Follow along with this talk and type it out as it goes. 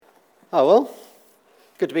Oh well,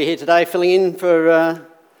 good to be here today, filling in for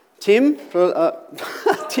Tim.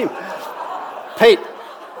 Tim, Pete.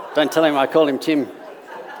 Don't tell him I call him Tim.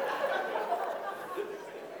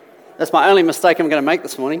 That's my only mistake I'm going to make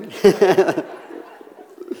this morning.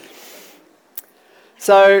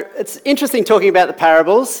 So it's interesting talking about the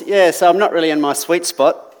parables. Yeah, so I'm not really in my sweet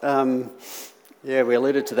spot. We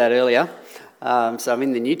alluded to that earlier. So I'm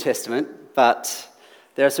in the New Testament, but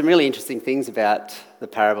there are some really interesting things about the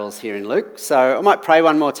parables here in Luke. So I might pray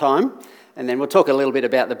one more time, and then we'll talk a little bit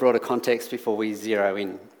about the broader context before we zero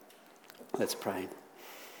in. Let's pray.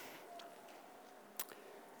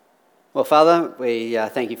 Well, Father, we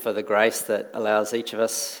thank you for the grace that allows each of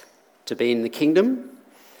us to be in the kingdom,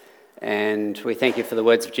 and we thank you for the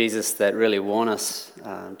words of Jesus that really warn us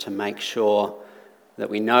to make sure that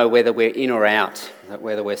we know whether we're in or out, that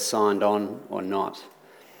whether we're signed on or not.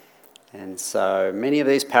 And so many of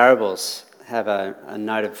these parables have a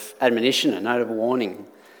note of admonition, a note of warning.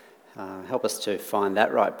 Help us to find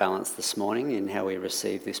that right balance this morning in how we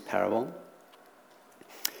receive this parable.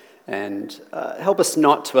 And help us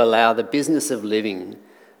not to allow the business of living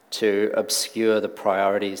to obscure the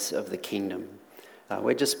priorities of the kingdom.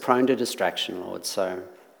 We're just prone to distraction, Lord, so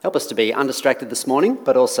help us to be undistracted this morning,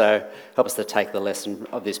 but also help us to take the lesson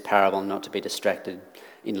of this parable not to be distracted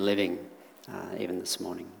in living even this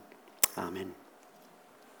morning. Amen.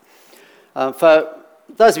 For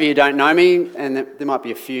those of you who don't know me, and there might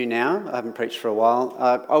be a few now, I haven't preached for a while,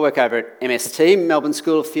 I work over at MST, Melbourne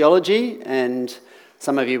School of Theology, and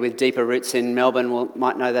some of you with deeper roots in Melbourne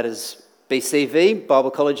might know that as BCV,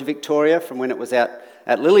 Bible College of Victoria, from when it was out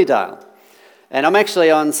at Lilydale. And I'm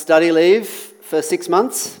actually on study leave for 6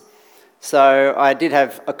 months, so I did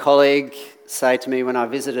have a colleague say to me when I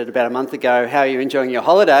visited about a month ago, "How are you enjoying your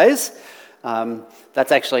holidays?"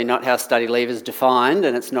 That's actually not how study leave is defined,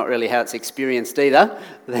 and it's not really how it's experienced either.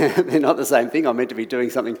 They're not the same thing. I'm meant to be doing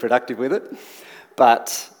something productive with it.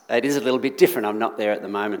 But it is a little bit different. I'm not there at the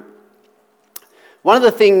moment. One of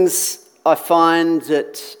the things I find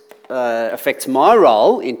that affects my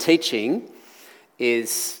role in teaching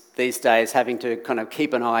is these days having to kind of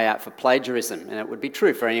keep an eye out for plagiarism, and it would be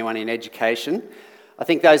true for anyone in education. I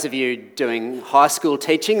think those of you doing high school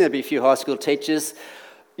teaching, there'll be a few high school teachers,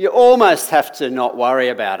 you almost have to not worry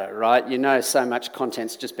about it, right? You know so much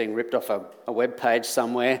content's just being ripped off a web page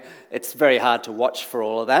somewhere. It's very hard to watch for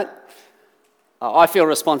all of that. I feel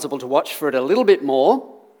responsible to watch for it a little bit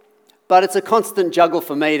more, but it's a constant juggle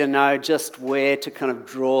for me to know just where to kind of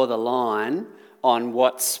draw the line on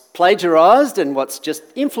what's plagiarised and what's just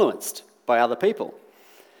influenced by other people.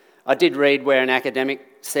 I did read where an academic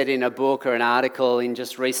said in a book or an article in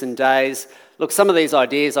just recent days, look, some of these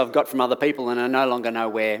ideas I've got from other people and I no longer know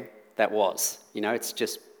where that was. You know, it's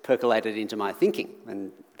just percolated into my thinking,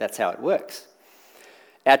 and that's how it works.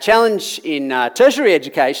 Our challenge in tertiary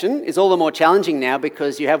education is all the more challenging now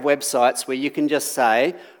because you have websites where you can just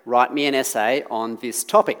say, write me an essay on this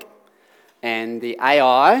topic. And the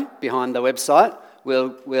AI behind the website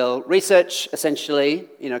will research essentially,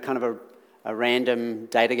 kind of a random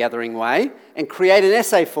data gathering way and create an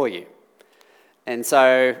essay for you. And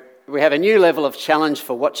so we have a new level of challenge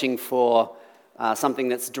for watching for something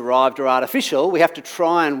that's derived or artificial. We have to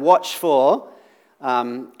try and watch for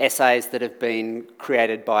essays that have been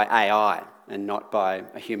created by AI and not by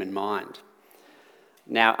a human mind.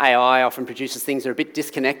 Now, AI often produces things that are a bit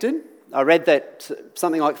disconnected. I read that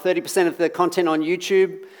something like 30% of the content on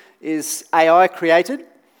YouTube is AI created.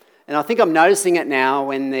 And I think I'm noticing it now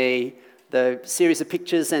when the series of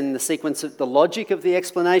pictures and the sequence of the logic of the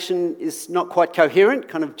explanation is not quite coherent,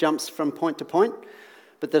 kind of jumps from point to point.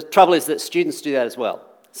 But the trouble is that students do that as well.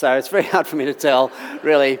 So it's very hard for me to tell,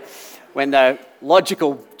 really, when the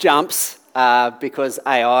logical jumps because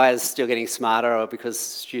AI is still getting smarter or because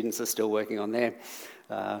students are still working on their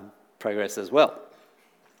progress as well.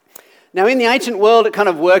 Now, in the ancient world, it kind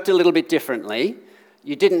of worked a little bit differently.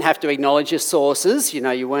 You didn't have to acknowledge your sources.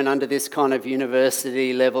 You weren't under this kind of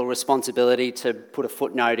university-level responsibility to put a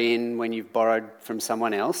footnote in when you've borrowed from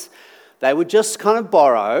someone else. They would just kind of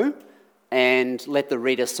borrow and let the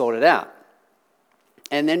reader sort it out.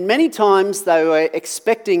 And then many times they were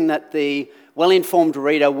expecting that the well-informed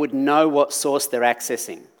reader would know what source they're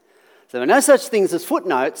accessing. So there were no such things as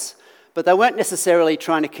footnotes, but they weren't necessarily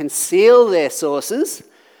trying to conceal their sources.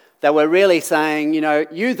 They were really saying,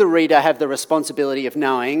 you, the reader, have the responsibility of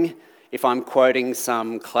knowing if I'm quoting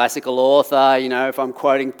some classical author, if I'm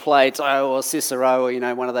quoting Plato or Cicero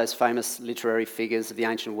or, one of those famous literary figures of the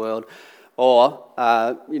ancient world, or,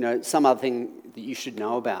 some other thing that you should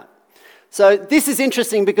know about. So this is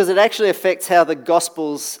interesting because it actually affects how the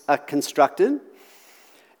Gospels are constructed.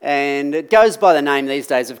 and it goes by the name these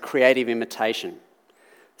days of creative imitation.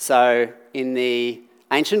 So in the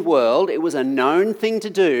ancient world, it was a known thing to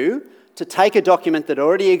do to take a document that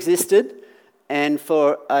already existed and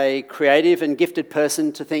for a creative and gifted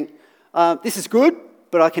person to think, this is good,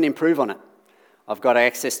 but I can improve on it. I've got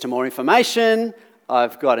access to more information,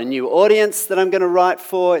 I've got a new audience that I'm going to write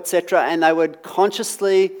for, etc. And they would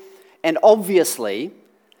consciously and obviously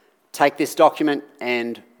take this document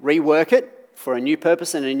and rework it for a new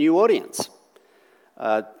purpose and a new audience.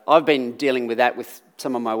 I've been dealing with that with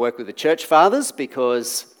some of my work with the church fathers,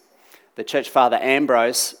 because the church father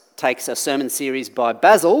Ambrose takes a sermon series by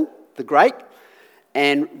Basil the Great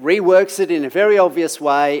and reworks it in a very obvious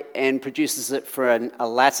way and produces it for a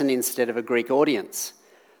Latin instead of a Greek audience.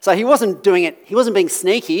 So he wasn't doing it, he wasn't being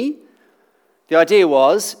sneaky. The idea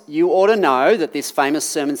was, you ought to know that this famous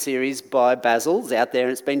sermon series by Basil is out there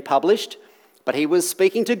and it's been published, but he was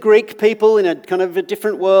speaking to Greek people in a kind of a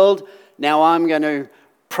different world. Now I'm going to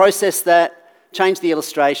process that, change the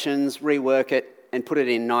illustrations, rework it, and put it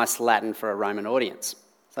in nice Latin for a Roman audience.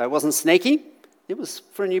 So it wasn't sneaky, it was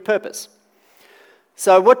for a new purpose.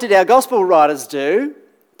 So what did our gospel writers do?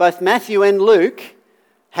 Both Matthew and Luke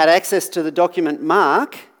had access to the document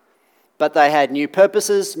Mark, but they had new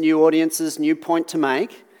purposes, new audiences, new point to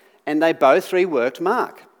make, and they both reworked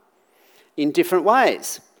Mark in different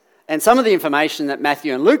ways. And some of the information that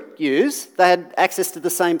Matthew and Luke used, they had access to the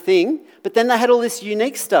same thing, but then they had all this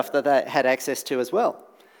unique stuff that they had access to as well.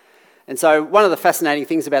 And so one of the fascinating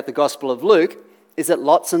things about the Gospel of Luke is that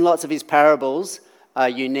lots and lots of his parables are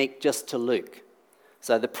unique just to Luke.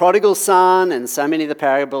 So the prodigal son and so many of the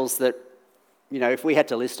parables that, if we had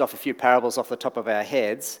to list off a few parables off the top of our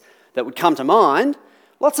heads that would come to mind,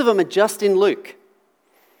 lots of them are just in Luke.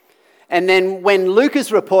 And then when Luke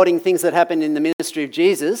is reporting things that happened in the ministry of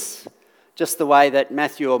Jesus, just the way that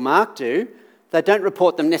Matthew or Mark do, they don't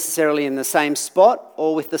report them necessarily in the same spot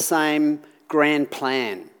or with the same grand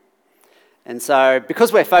plan. And so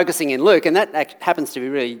because we're focusing in Luke, and that happens to be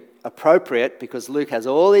really appropriate because Luke has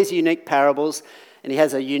all these unique parables and he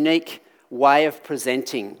has a unique way of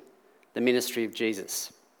presenting the ministry of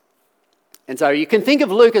Jesus. And so you can think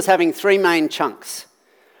of Luke as having three main chunks,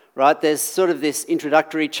 right? There's sort of this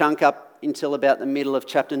introductory chunk up until about the middle of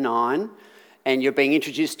chapter 9, and you're being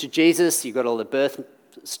introduced to Jesus. You've got all the birth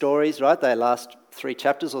stories, right? They last 3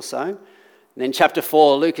 chapters or so. And then chapter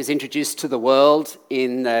 4, Luke is introduced to the world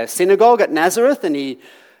in the synagogue at Nazareth, and he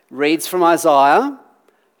reads from Isaiah,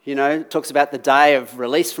 talks about the day of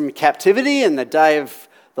release from captivity and the day of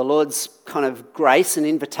the Lord's kind of grace and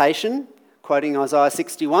invitation, quoting Isaiah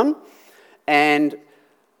 61. And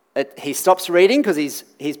he stops reading because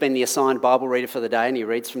he's been the assigned Bible reader for the day and he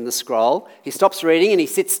reads from the scroll. He stops reading and he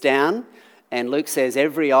sits down, and Luke says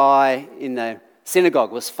every eye in the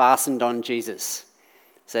synagogue was fastened on Jesus.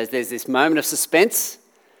 So there's this moment of suspense,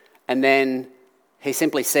 and then he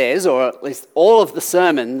simply says, or at least all of the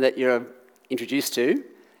sermon that you're introduced to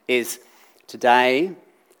is, today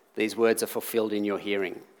these words are fulfilled in your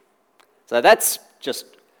hearing. So that's just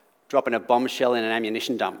dropping a bombshell in an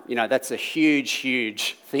ammunition dump. That's a huge,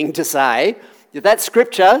 huge thing to say. That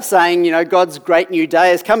scripture saying, God's great new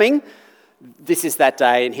day is coming, this is that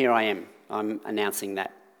day and here I am. I'm announcing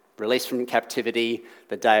that. Release from captivity,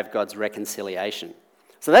 the day of God's reconciliation.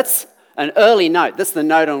 So that's an early note. That's the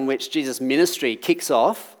note on which Jesus' ministry kicks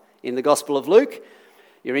off in the Gospel of Luke.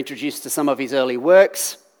 You're introduced to some of his early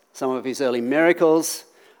works, some of his early miracles,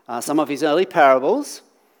 some of his early parables.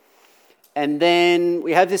 And then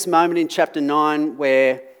we have this moment in chapter 9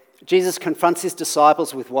 where Jesus confronts his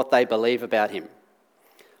disciples with what they believe about him.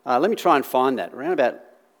 Let me try and find that, around about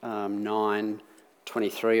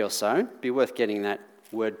 9:23 or so. It'd be worth getting that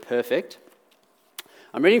word perfect.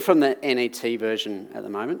 I'm reading from the NET version at the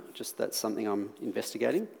moment, just that's something I'm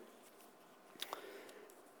investigating.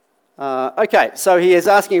 Okay, so he is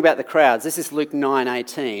asking about the crowds. This is Luke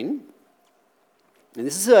 9:18. And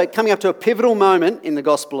this is coming up to a pivotal moment in the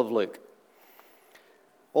Gospel of Luke.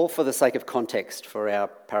 All for the sake of context for our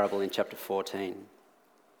parable in chapter 14.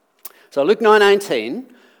 So Luke 9:18,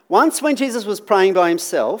 once when Jesus was praying by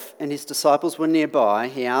himself and his disciples were nearby,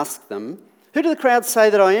 he asked them, "Who do the crowd say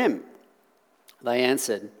that I am?" They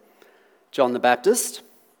answered, "John the Baptist,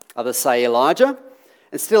 others say Elijah,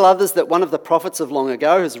 and still others that one of the prophets of long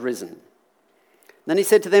ago has risen." Then he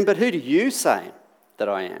said to them, "But who do you say that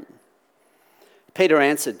I am?" Peter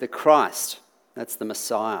answered, "The Christ," that's the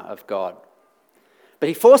Messiah of God. But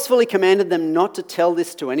he forcefully commanded them not to tell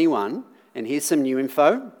this to anyone, and here's some new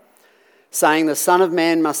info, saying the Son of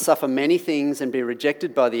Man must suffer many things and be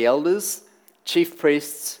rejected by the elders, chief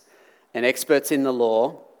priests, and experts in the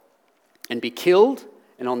law, and be killed,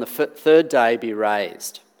 and on the third day be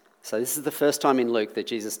raised. So this is the first time in Luke that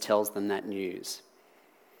Jesus tells them that news.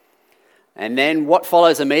 And then what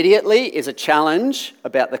follows immediately is a challenge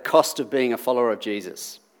about the cost of being a follower of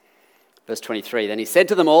Jesus. Verse 23, then he said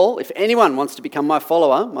to them all, if anyone wants to become my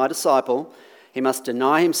follower, my disciple, he must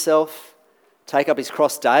deny himself, take up his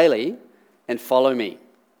cross daily, and follow me.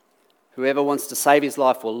 Whoever wants to save his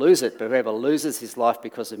life will lose it, but whoever loses his life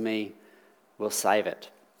because of me will save it.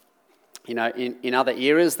 You know, in other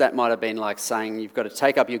eras, that might have been like saying you've got to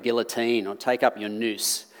take up your guillotine or take up your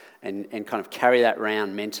noose and kind of carry that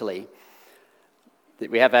around mentally.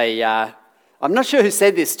 We have I'm not sure who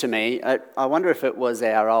said this to me. I wonder if it was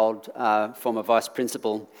our old former vice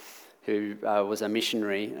principal who was a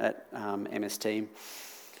missionary at MST.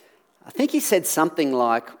 I think he said something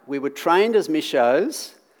like, we were trained as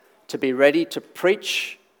missos to be ready to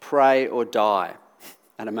preach, pray or die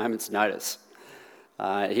at a moment's notice.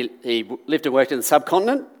 He lived and worked in the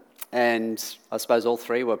subcontinent, and I suppose all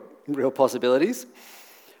three were real possibilities.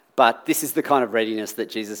 But this is the kind of readiness that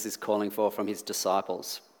Jesus is calling for from his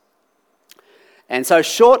disciples. And so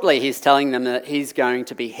shortly he's telling them that he's going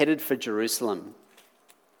to be headed for Jerusalem.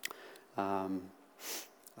 I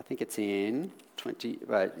think it's in 20,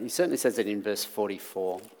 well, he certainly says it in verse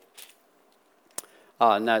 44.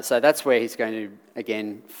 Oh no, so that's where he's going to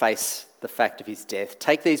again face the fact of his death.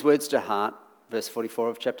 Take these words to heart, verse 44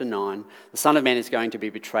 of chapter 9. The Son of Man is going to be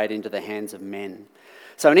betrayed into the hands of men.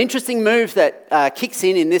 So an interesting move that kicks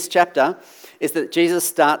in this chapter is that Jesus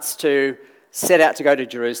starts to set out to go to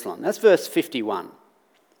Jerusalem. That's verse 51.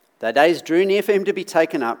 The days drew near for him to be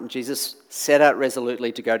taken up, and Jesus set out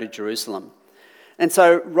resolutely to go to Jerusalem. And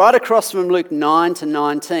so right across from Luke 9 to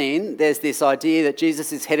 19, there's this idea that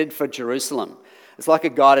Jesus is headed for Jerusalem. It's like a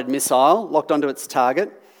guided missile locked onto its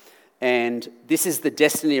target, and this is the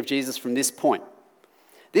destiny of Jesus from this point.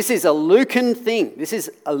 This is a Lucan thing. This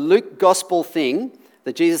is a Luke gospel thing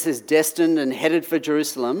that Jesus is destined and headed for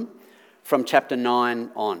Jerusalem from chapter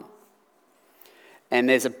 9 on. And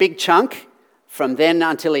there's a big chunk from then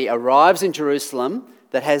until he arrives in Jerusalem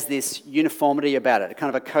that has this uniformity about it, a kind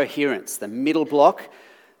of a coherence. The middle block,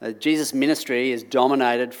 Jesus' ministry is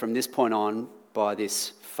dominated from this point on by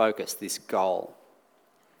this focus, this goal.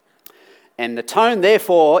 And the tone,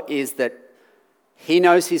 therefore, is that he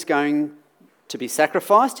knows he's going to be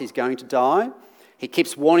sacrificed, he's going to die. He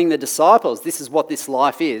keeps warning the disciples, this is what this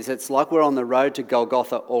life is. It's like we're on the road to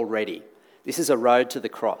Golgotha already. This is a road to the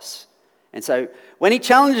cross. And so when he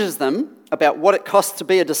challenges them about what it costs to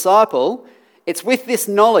be a disciple, it's with this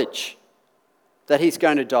knowledge that he's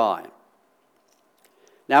going to die.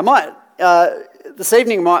 Now, this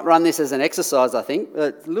evening I might run this as an exercise, I think.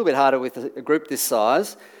 It's a little bit harder with a group this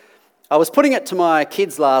size. I was putting it to my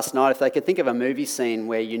kids last night if they could think of a movie scene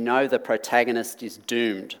where you know the protagonist is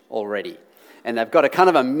doomed already and they've got a kind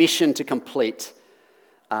of a mission to complete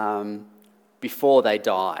before they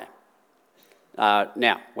die.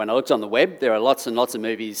 Now, when I looked on the web, there are lots and lots of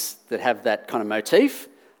movies that have that kind of motif.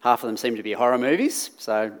 Half of them seem to be horror movies,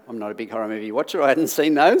 so I'm not a big horror movie watcher. I hadn't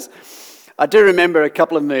seen those. I do remember a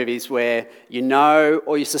couple of movies where you know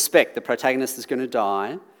or you suspect the protagonist is going to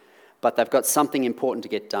die, but they've got something important to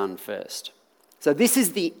get done first. So this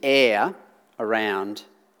is the air around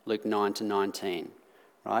Luke 9 to 19,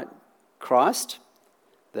 right? Christ,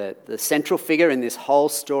 the central figure in this whole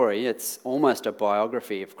story, it's almost a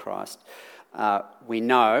biography of Christ. We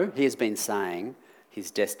know he has been saying he's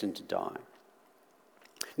destined to die.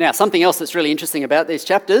 Now, something else that's really interesting about these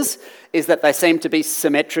chapters is that they seem to be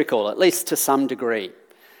symmetrical, at least to some degree.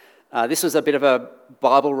 This was a bit of a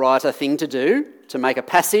Bible writer thing to do, to make a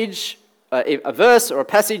passage, a verse or a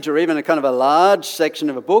passage or even a kind of a large section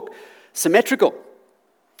of a book symmetrical,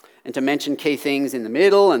 and to mention key things in the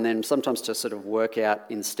middle and then sometimes to sort of work out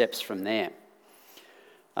in steps from there.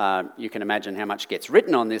 You can imagine how much gets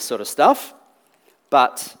written on this sort of stuff,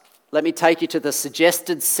 but let me take you to the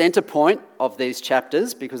suggested centre point of these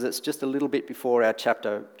chapters because it's just a little bit before our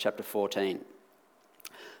chapter 14.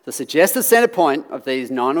 The suggested centre point of these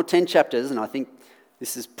 9 or 10 chapters, and I think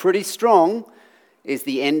this is pretty strong, is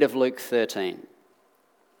the end of Luke 13.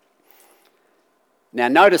 Now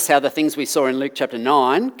notice how the things we saw in Luke chapter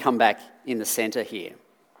 9 come back in the centre here.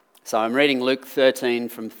 So I'm reading Luke 13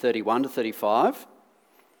 from 31 to 35.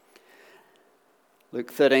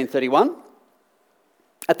 Luke 13:31.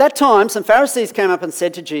 At that time, some Pharisees came up and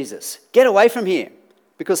said to Jesus, "Get away from here,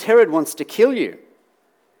 because Herod wants to kill you."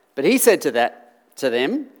 But he said to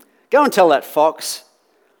them, "Go and tell that fox,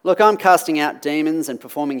 look, I'm casting out demons and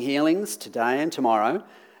performing healings today and tomorrow,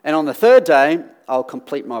 and on the third day I'll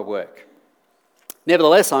complete my work.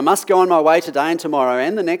 Nevertheless, I must go on my way today and tomorrow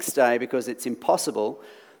and the next day because it's impossible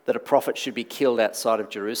that a prophet should be killed outside of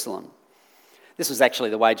Jerusalem." This was actually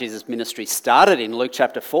the way Jesus' ministry started in Luke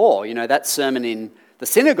chapter 4. You know, that sermon in the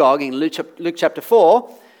synagogue in Luke chapter 4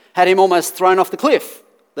 had him almost thrown off the cliff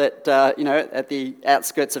that, at the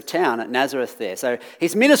outskirts of town at Nazareth there. So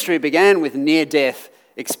his ministry began with near-death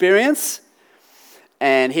experience.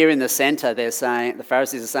 And here in the centre, the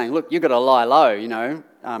Pharisees are saying, look, you've got to lie low,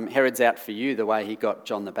 Herod's out for you the way he got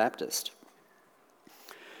John the Baptist.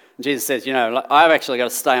 And Jesus says, I've actually got to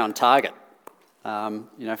stay on target.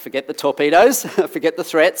 Forget the torpedoes, forget the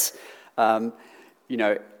threats. The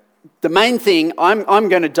main thing, I'm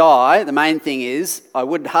going to die. The main thing is, I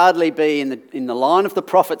would hardly be in the line of the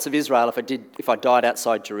prophets of Israel if I died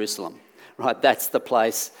outside Jerusalem. Right, that's the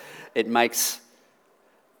place it makes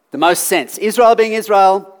the most sense. Israel being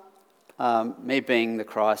Israel, me being the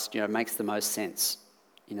Christ, makes the most sense,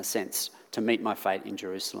 in a sense, to meet my fate in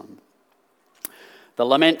Jerusalem. The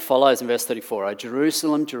lament follows in verse 34. "O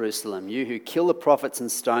Jerusalem, Jerusalem, you who kill the prophets and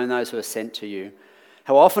stone those who are sent to you.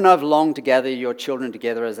 How often I've longed to gather your children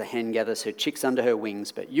together as a hen gathers her chicks under her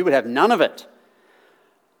wings, but you would have none of it.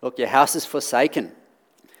 Look, your house is forsaken.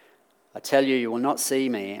 I tell you, you will not see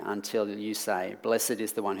me until you say, 'Blessed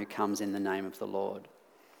is the one who comes in the name of the Lord.'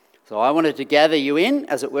 So I wanted to gather you in,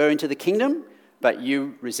 as it were, into the kingdom, but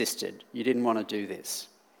you resisted. You didn't want to do this."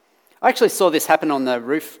 I actually saw this happen on the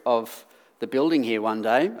roof of the building here one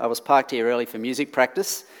day. I was parked here early for music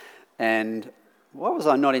practice, and why was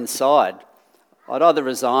I not inside? I'd either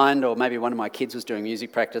resigned or maybe one of my kids was doing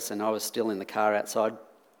music practice and I was still in the car outside.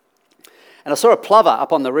 And I saw a plover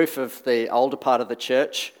up on the roof of the older part of the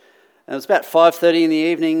church. And it was about 5:30 in the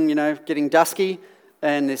evening, getting dusky.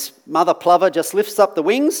 And this mother plover just lifts up the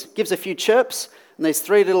wings, gives a few chirps, and these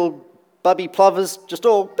three little bubby plovers just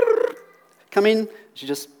all come in. She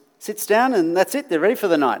just sits down and that's it, they're ready for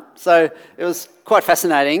the night. So it was quite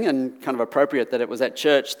fascinating and kind of appropriate that it was at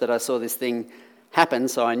church that I saw this thing happen,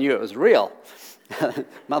 so I knew it was real.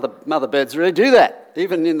 Mother birds really do that,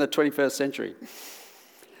 even in the 21st century.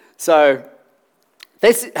 So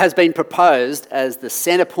this has been proposed as the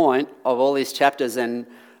centre point of all these chapters, and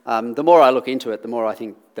the more I look into it, the more I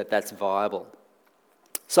think that that's viable.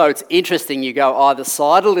 So it's interesting, you go either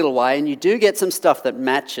side a little way and you do get some stuff that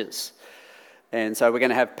matches. And so we're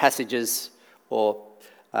going to have passages or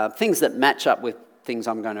things that match up with things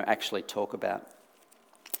I'm going to actually talk about.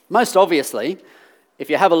 Most obviously, if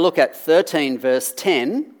you have a look at 13 verse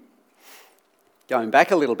 10, going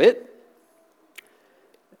back a little bit,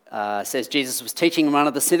 says Jesus was teaching in one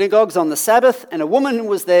of the synagogues on the Sabbath, and a woman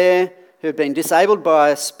was there who had been disabled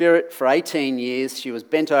by a spirit for 18 years. She was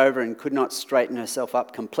bent over and could not straighten herself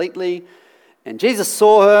up completely. And Jesus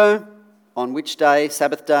saw her on which day?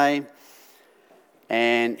 Sabbath day.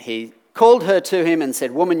 And he called her to him and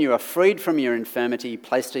said, "Woman, you are freed from your infirmity." He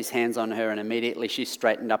placed his hands on her and immediately she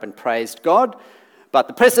straightened up and praised God. But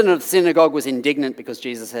the president of the synagogue was indignant because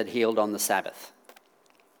Jesus had healed on the Sabbath.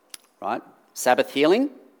 Right? Sabbath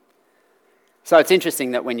healing. So it's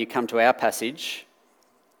interesting that when you come to our passage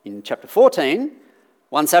in chapter 14,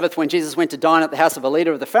 one Sabbath when Jesus went to dine at the house of a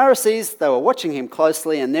leader of the Pharisees, they were watching him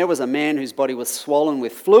closely, and there was a man whose body was swollen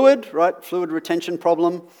with fluid, right? Fluid retention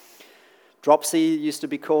problem. Dropsy used to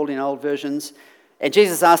be called in old versions. And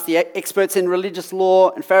Jesus asked the experts in religious law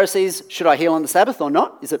and Pharisees, "Should I heal on the Sabbath or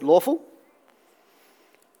not? Is it lawful?"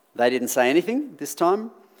 They didn't say anything this time.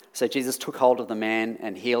 So Jesus took hold of the man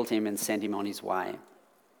and healed him and sent him on his way.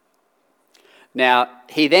 Now,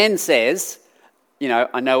 he then says,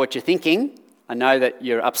 "I know what you're thinking. I know that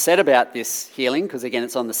you're upset about this healing because, again,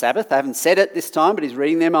 it's on the Sabbath." I haven't said it this time, but he's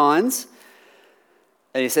reading their minds.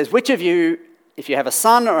 And he says, "Which of you, if you have a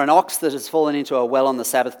son or an ox that has fallen into a well on the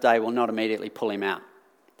Sabbath day, will not immediately pull him out?"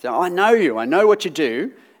 So I know you. I know what you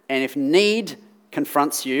do. And if need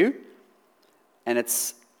confronts you, and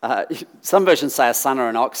it's some versions say a son or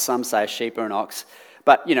an ox, some say a sheep or an ox.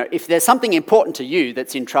 But, if there's something important to you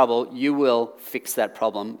that's in trouble, you will fix that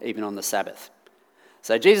problem even on the Sabbath.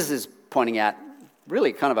 So Jesus is pointing out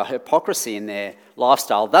really kind of a hypocrisy in their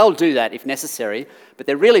lifestyle. They'll do that if necessary, but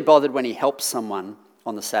they're really bothered when he helps someone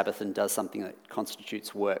on the Sabbath and does something that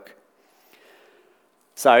constitutes work.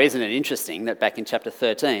 So isn't it interesting that back in chapter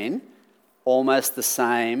 13, almost the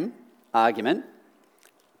same argument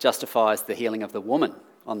justifies the healing of the woman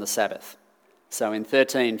on the Sabbath. So in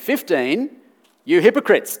 13:15, "You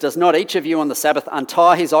hypocrites, does not each of you on the Sabbath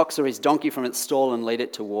untie his ox or his donkey from its stall and lead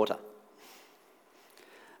it to water?"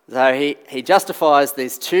 So he justifies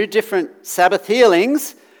these two different Sabbath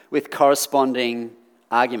healings with corresponding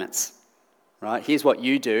arguments. Right? Here's what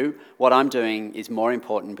you do. What I'm doing is more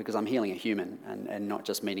important because I'm healing a human and not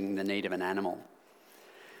just meeting the need of an animal.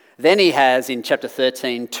 Then he has, in chapter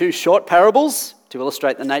 13, two short parables to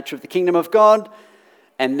illustrate the nature of the kingdom of God.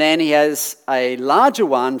 And then he has a larger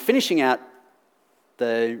one finishing out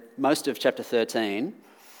most of chapter 13,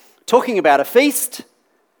 talking about a feast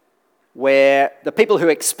where the people who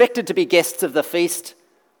expected to be guests of the feast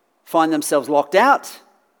find themselves locked out,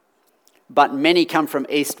 but many come from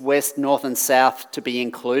east, west, north and south to be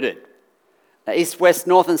included. Now, east, west,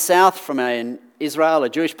 north and south, from an Israel, a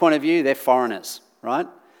Jewish point of view, they're foreigners, right?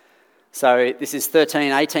 So this is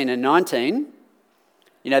 13, 18 and 19.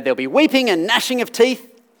 There'll be weeping and gnashing of teeth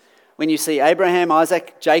when you see Abraham,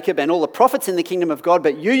 Isaac, Jacob and all the prophets in the kingdom of God,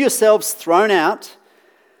 but you yourselves thrown out.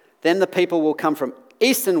 Then the people will come from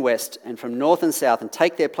east and west and from north and south and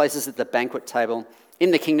take their places at the banquet table in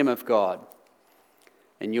the kingdom of God.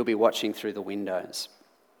 And you'll be watching through the windows.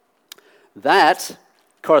 That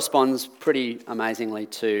corresponds pretty amazingly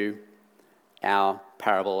to our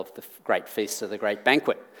parable of the great feast of the great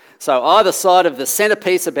banquet. So either side of the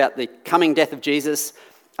centerpiece about the coming death of Jesus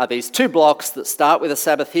are these two blocks that start with a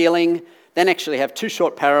Sabbath healing, then actually have two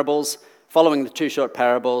short parables. Following the two short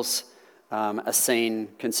parables, a scene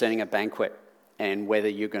concerning a banquet and whether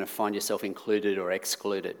you're going to find yourself included or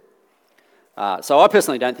excluded. So I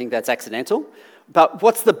personally don't think that's accidental. But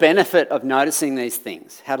what's the benefit of noticing these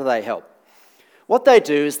things? How do they help? What they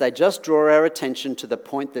do is they just draw our attention to the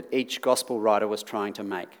point that each gospel writer was trying to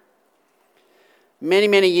make. Many,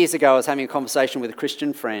 many years ago, I was having a conversation with a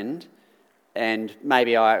Christian friend, and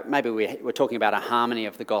maybe we were talking about a harmony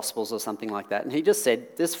of the Gospels or something like that, and he just said,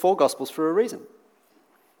 there's 4 Gospels for a reason.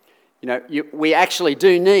 We actually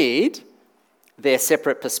do need their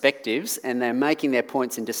separate perspectives, and they're making their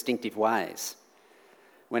points in distinctive ways.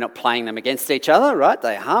 We're not playing them against each other, right?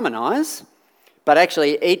 They harmonise, but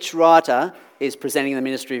actually each writer is presenting the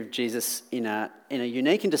ministry of Jesus in a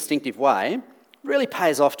unique and distinctive way. It really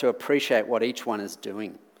pays off to appreciate what each one is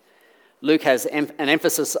doing. Luke has an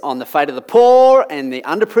emphasis on the fate of the poor and the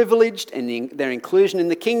underprivileged and their inclusion in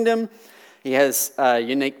the kingdom. He has a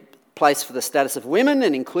unique place for the status of women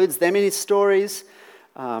and includes them in his stories.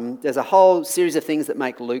 There's a whole series of things that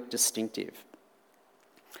make Luke distinctive.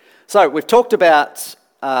 So we've talked about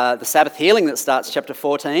the Sabbath healing that starts chapter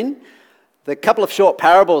 14. The couple of short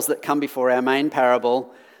parables that come before our main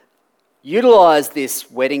parable utilise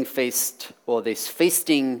this wedding feast or this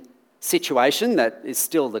feasting situation that is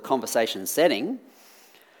still the conversation setting.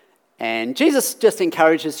 And Jesus just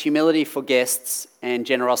encourages humility for guests and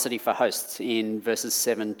generosity for hosts in verses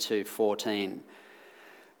 7 to 14.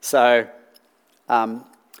 So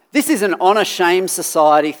this is an honour-shame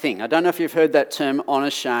society thing. I don't know if you've heard that term,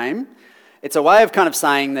 honour-shame. It's a way of kind of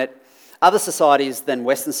saying that other societies than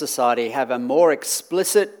Western society have a more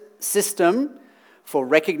explicit system for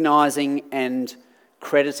recognising and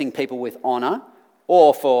crediting people with honour,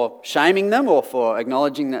 or for shaming them, or for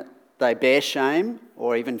acknowledging that they bear shame,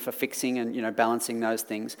 or even for fixing and balancing those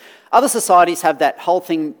things. Other societies have that whole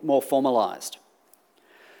thing more formalised.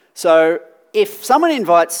 So if someone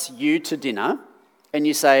invites you to dinner and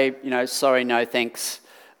you say, sorry, no thanks,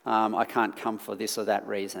 I can't come for this or that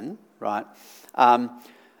reason, right?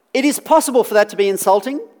 It is possible for that to be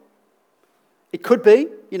insulting. It could be,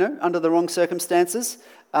 under the wrong circumstances.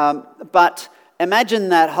 But imagine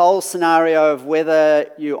that whole scenario of whether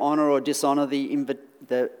you honour or dishonour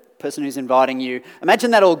the person who's inviting you.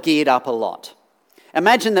 Imagine that all geared up a lot.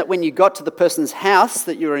 Imagine that when you got to the person's house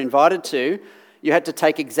that you were invited to, you had to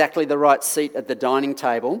take exactly the right seat at the dining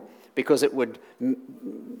table because it would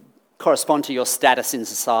correspond to your status in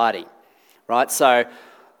society, right? So,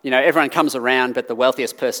 everyone comes around, but the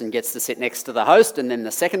wealthiest person gets to sit next to the host, and then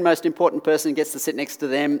the second most important person gets to sit next to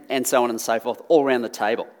them, and so on and so forth, all around the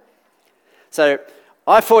table. So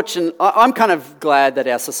I'm kind of glad that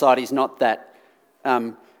our society's not that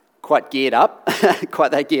quite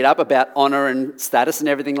that geared up about honour and status and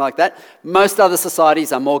everything like that. Most other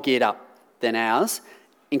societies are more geared up than ours,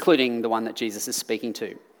 including the one that Jesus is speaking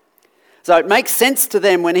to. So it makes sense to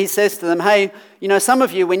them when he says to them, hey, some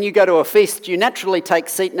of you, when you go to a feast, you naturally take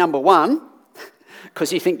seat number 1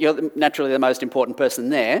 because you think you're naturally the most important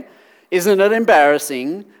person there. Isn't it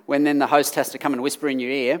embarrassing when then the host has to come and whisper in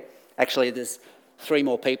your ear, actually there's 3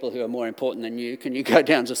 more people who are more important than you, can you go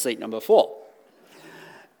down to seat number 4?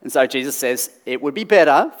 And so Jesus says, it would be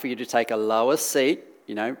better for you to take a lower seat,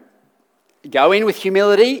 go in with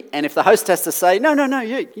humility, and if the host has to say,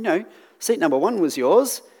 no, seat number 1 was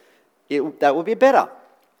yours, that would be better.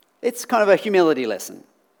 It's kind of a humility lesson.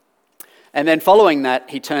 And then following that,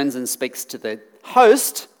 he turns and speaks to the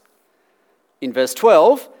host in verse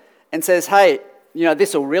 12 and says, hey,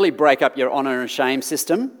 this will really break up your honour and shame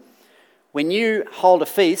system. When you hold a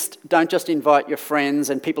feast, don't just invite your friends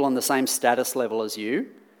and people on the same status level as you.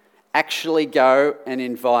 Actually go and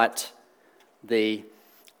invite the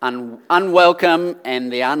unwelcome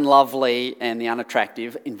and the unlovely and the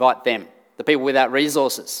unattractive, invite them. The people without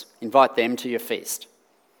resources, invite them to your feast.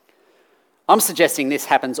 I'm suggesting this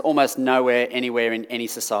happens almost nowhere, anywhere in any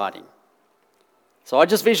society. So I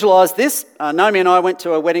just visualised this. Naomi and I went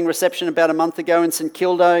to a wedding reception about a month ago in St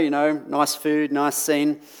Kilda, nice food, nice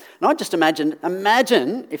scene. And I just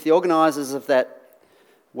imagine if the organisers of that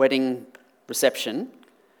wedding reception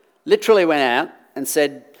literally went out and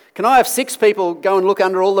said, can I have 6 people go and look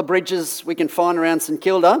under all the bridges we can find around St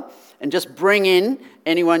Kilda and just bring in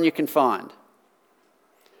anyone you can find?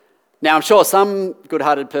 Now, I'm sure some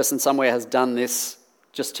good-hearted person somewhere has done this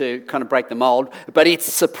just to kind of break the mould, but it's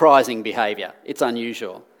surprising behaviour. It's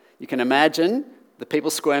unusual. You can imagine the people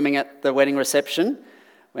squirming at the wedding reception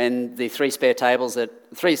when the 3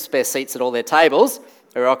 spare seats at all their tables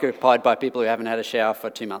are occupied by people who haven't had a shower for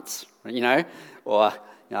 2 months, or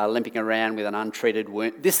limping around with an untreated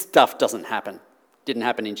wound. This stuff doesn't happen. Didn't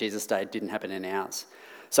happen in Jesus' day. It didn't happen in ours.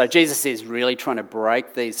 So Jesus is really trying to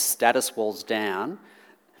break these status walls down,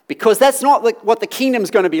 because that's not what the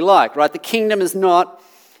kingdom's going to be like, right? The kingdom is not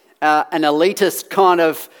an elitist kind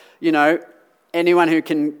of, anyone who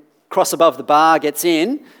can cross above the bar gets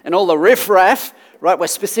in, and all the riffraff, right? We're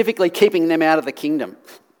specifically keeping them out of the kingdom.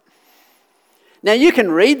 Now, you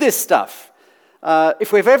can read this stuff.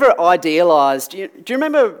 If we've ever idealised, do you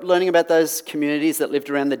remember learning about those communities that lived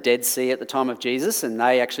around the Dead Sea at the time of Jesus, and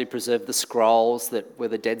they actually preserved the scrolls that were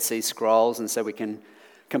the Dead Sea Scrolls, and so we can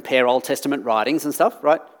compare Old Testament writings and stuff,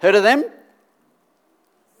 right? Heard of them?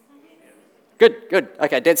 Good.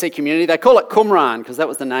 Okay, Dead Sea community. They call it Qumran because that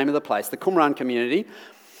was the name of the place, the Qumran community.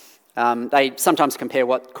 They sometimes compare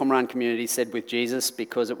what Qumran community said with Jesus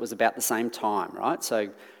because it was about the same time, right? So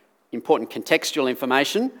important contextual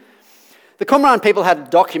information. The Qumran people had a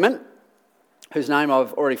document whose name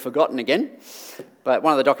I've already forgotten again, but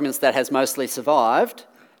one of the documents that has mostly survived,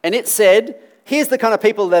 and it said, here's the kind of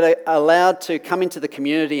people that are allowed to come into the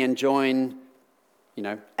community and join,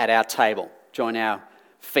 at our table, join our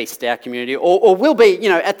feast, our community, or will be,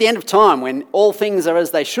 at the end of time when all things are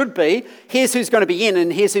as they should be, here's who's going to be in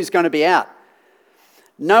and here's who's going to be out.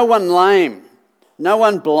 No one lame, no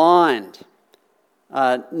one blind,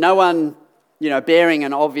 no one, bearing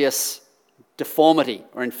an obvious deformity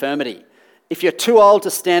or infirmity. If you're too old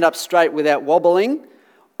to stand up straight without wobbling,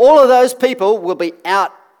 all of those people will be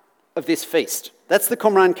out of this feast. That's the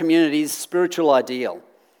Qumran community's spiritual ideal.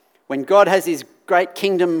 When God has his great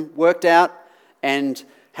kingdom worked out and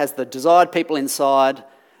has the desired people inside,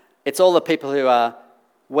 it's all the people who are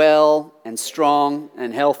well and strong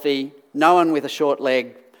and healthy, no one with a short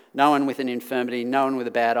leg, no one with an infirmity, no one with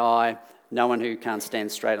a bad eye, no one who can't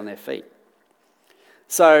stand straight on their feet.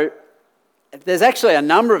 So there's actually a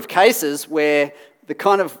number of cases where the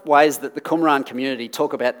kind of ways that the Qumran community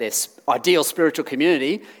talk about their ideal spiritual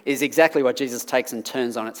community is exactly what Jesus takes and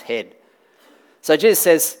turns on its head. So Jesus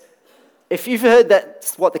says, if you've heard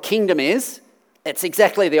that's what the kingdom is, it's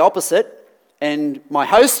exactly the opposite. And my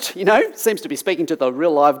host, seems to be speaking to the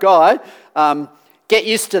real live guy. Get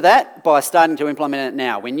used to that by starting to implement it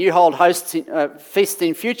now. When you hold feasts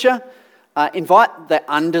in future, invite the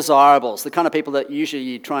undesirables, the kind of people that usually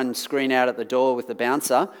you try and screen out at the door with the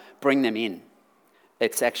bouncer, bring them in.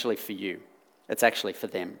 It's actually for you. It's actually for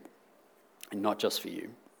them, and not just for you.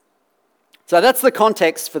 So that's the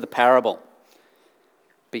context for the parable.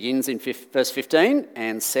 Begins in verse 15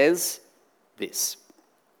 and says this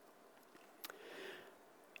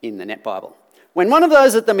in the Net Bible. When one of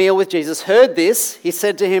those at the meal with Jesus heard this, he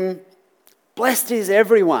said to him, "Blessed is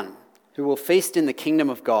everyone who will feast in the kingdom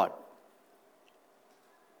of God."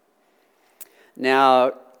 Now,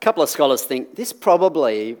 a couple of scholars think this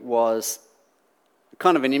probably was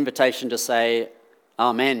kind of an invitation to say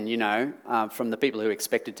amen, from the people who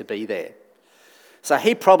expected to be there. So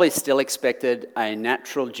he probably still expected a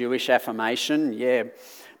natural Jewish affirmation. Yeah,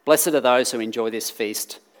 blessed are those who enjoy this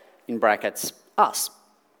feast, in brackets, us.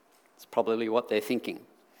 It's probably what they're thinking.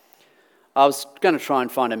 I was going to try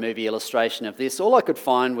and find a movie illustration of this. All I could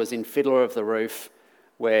find was in Fiddler of the Roof,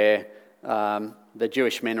 where the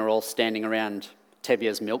Jewish men are all standing around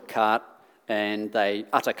Tevye's milk cart and they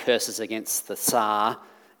utter curses against the Tsar,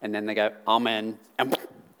 and then they go, amen,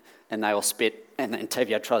 and they all spit, and then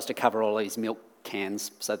Tevye tries to cover all these milk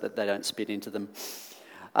cans so that they don't spit into them.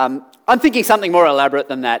 I'm thinking something more elaborate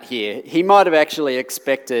than that here. He might have actually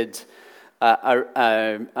expected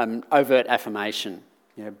an overt affirmation.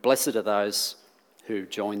 Blessed are those who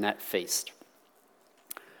join that feast.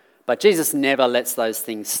 But Jesus never lets those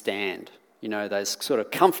things stand. Those sort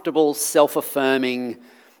of comfortable, self-affirming,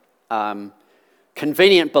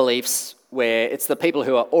 convenient beliefs where it's the people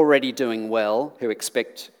who are already doing well who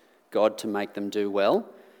expect God to make them do well.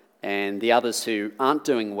 and the others who aren't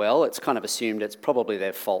doing well, it's kind of assumed it's probably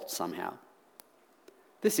their fault somehow.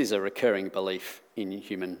 This is a recurring belief in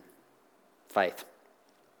human faith.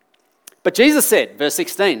 But Jesus said, verse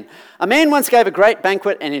 16, "A man once gave a great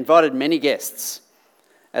banquet and invited many guests.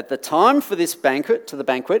 At the time for this banquet,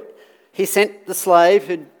 he sent his slave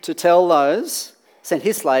to tell those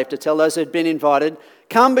who had been invited,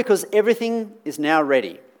 'Come, because everything is now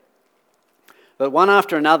ready.' But one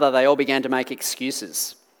after another, they all began to make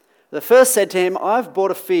excuses. The first said to him, 'I've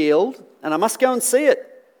bought a field and I must go and see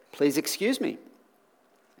it. Please excuse me.'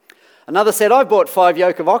 Another said, 'I've bought 5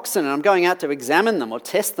 yoke of oxen and I'm going out to examine them or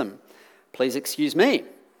test them. Please excuse me.'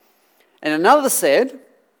 And another said,"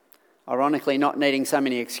 ironically not needing so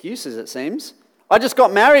many excuses it seems, "I just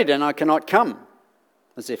got married and I cannot come."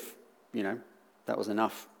 As if, that was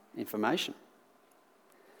enough information.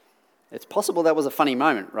 It's possible that was a funny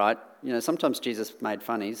moment, right? Sometimes Jesus made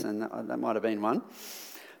funnies, and that might have been one.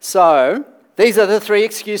 So, these are the 3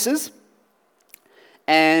 excuses.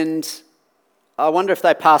 And I wonder if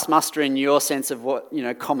they pass muster in your sense of what,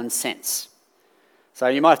 common sense. So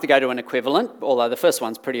you might have to go to an equivalent, although the first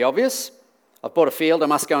one's pretty obvious. I've bought a field, I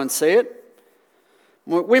must go and see it.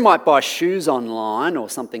 We might buy shoes online or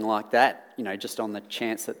something like that, just on the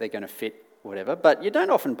chance that they're going to fit, whatever. But you don't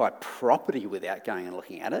often buy property without going and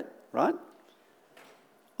looking at it, right?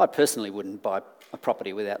 I personally wouldn't buy a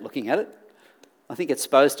property without looking at it. I think it's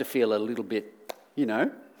supposed to feel a little bit,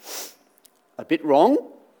 a bit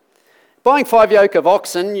wrong. Buying 5 yoke of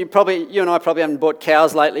oxen, you and I probably haven't bought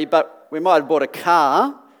cows lately, but we might have bought a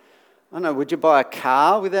car. I don't know, would you buy a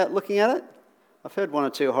car without looking at it? I've heard 1 or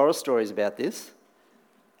 2 horror stories about this.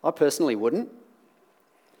 I personally wouldn't.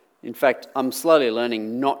 In fact, I'm slowly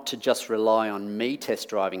learning not to just rely on me test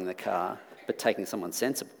driving the car, but taking someone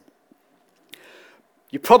sensible.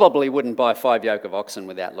 You probably wouldn't buy 5 yoke of oxen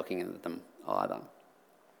without looking at them either.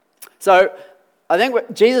 So I think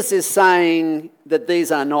what Jesus is saying that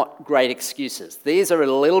these are not great excuses. These are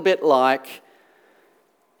a little bit like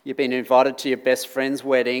you've been invited to your best friend's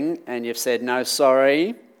wedding and you've said, "No,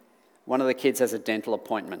 sorry, one of the kids has a dental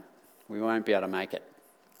appointment. We won't be able to make it."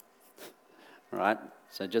 Right?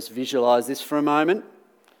 So just visualise this for a moment.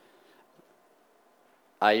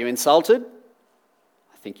 Are you insulted?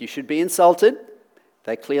 I think you should be insulted.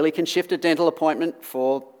 They clearly can shift a dental appointment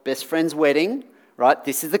for best friend's wedding, right?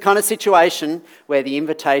 This is the kind of situation where the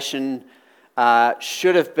invitation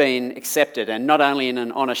should have been accepted, and not only in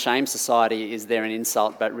an honour-shame society is there an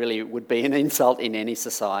insult, but really it would be an insult in any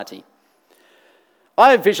society.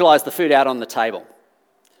 I visualised the food out on the table.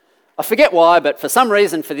 I forget why, but for some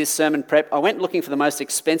reason for this sermon prep, I went looking for the most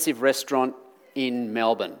expensive restaurant in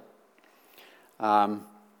Melbourne.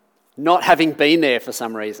 Not having been there for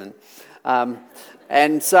some reason.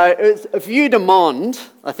 And so it was Vue de Monde,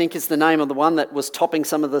 I think is the name of the one that was topping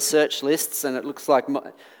some of the search lists, and it looks like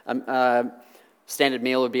standard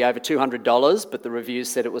meal would be over $200, but the reviews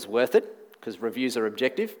said it was worth it, because reviews are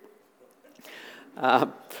objective.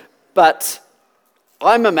 But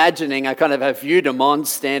I'm imagining a kind of a Vue de Monde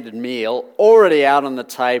standard meal already out on the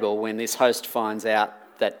table when this host finds out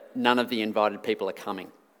that none of the invited people are coming.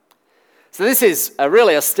 So this is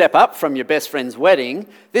really a step up from your best friend's wedding.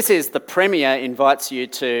 This is the premier invites you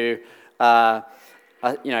to, one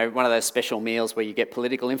of those special meals where you get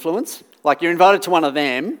political influence. Like you're invited to one of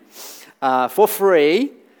them for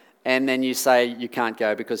free, and then you say you can't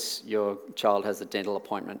go because your child has a dental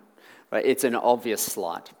appointment. Right? It's an obvious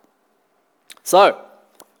slight. So,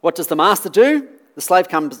 what does the master do? The slave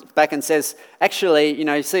comes back and says, actually,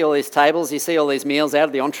 you see all these tables, you see all these meals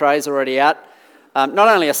out, the entrees already out. Not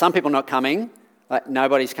only are some people not coming,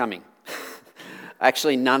 nobody's coming.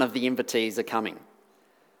 Actually, none of the invitees are coming.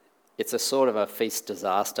 It's a sort of a feast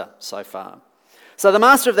disaster so far. So the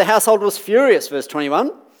master of the household was furious, verse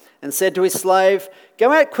 21, and said to his slave,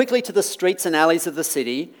 "Go out quickly to the streets and alleys of the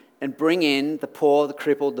city and bring in the poor, the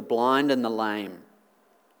crippled, the blind and the lame."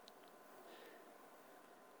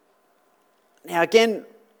 Now again,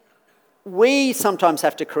 we sometimes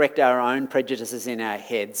have to correct our own prejudices in our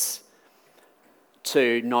heads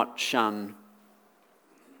to not shun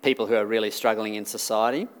people who are really struggling in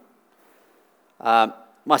society.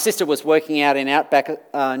 My sister was working out in Outback,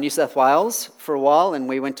 New South Wales for a while, and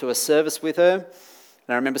we went to a service with her. And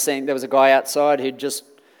I remember seeing there was a guy outside who'd just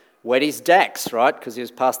wet his dacks, right, because he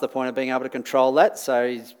was past the point of being able to control that, so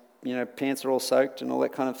his pants are all soaked and all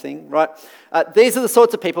that kind of thing, right? These are the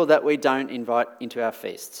sorts of people that we don't invite into our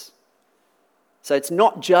feasts. So it's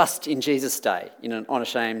not just in Jesus' day, in an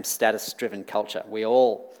honour-shame, status-driven culture. We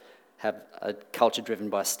all have a culture driven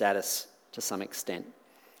by status to some extent.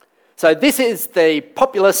 So this is the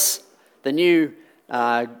populace, the new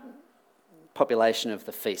population of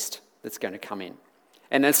the feast that's going to come in.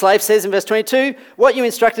 And the slave says in verse 22, "What you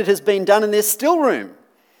instructed has been done in this still room."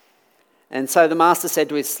 And so the master said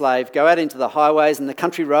to his slave, "Go out into the highways and the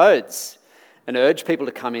country roads and urge people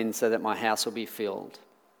to come in so that my house will be filled."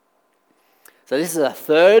 So this is a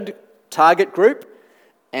third target group,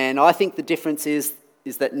 and I think the difference is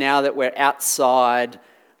that now that we're outside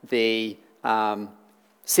the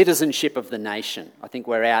citizenship of the nation, I think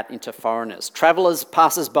we're out into foreigners. Travellers,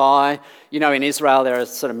 passers-by. You know, in Israel there are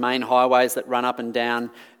sort of main highways that run up and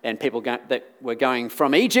down, and people that were going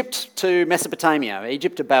from Egypt to Mesopotamia,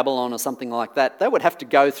 Egypt to Babylon or something like that, they would have to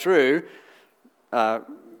go through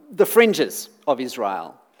the fringes of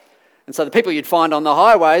Israel. And so the people you'd find on the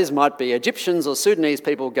highways might be Egyptians or Sudanese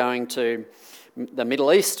people going to the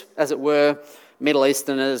Middle East, as it were, Middle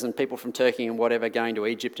Easterners and people from Turkey and whatever going to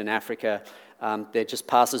Egypt and Africa. They're just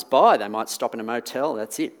passers-by. They might stop in a motel,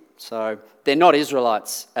 that's it. So they're not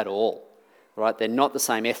Israelites at all, right? They're not the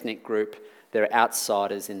same ethnic group. They're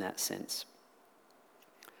outsiders in that sense.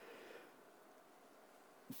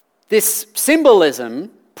 This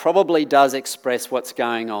symbolism probably does express what's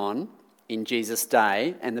going on in Jesus'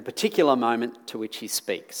 day and the particular moment to which he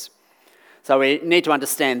speaks. So we need to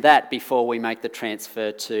understand that before we make the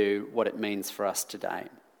transfer to what it means for us today.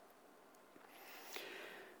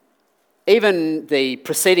 Even the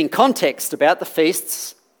preceding context about the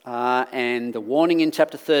feasts and the warning in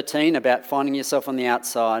chapter 13 about finding yourself on the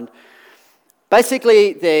outside,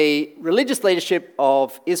 basically the religious leadership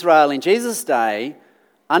of Israel in Jesus' day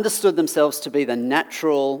understood themselves to be the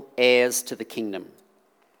natural heirs to the kingdom.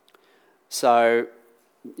 So,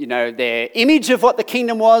 you know, their image of what the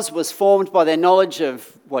kingdom was formed by their knowledge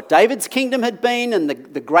of what David's kingdom had been and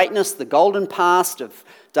the greatness, the golden past of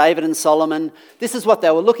David and Solomon. This is what they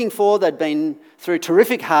were looking for. They'd been through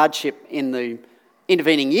terrific hardship in the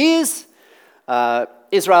intervening years.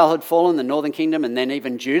 Israel had fallen, the northern kingdom, and then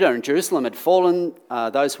even Judah and Jerusalem had fallen.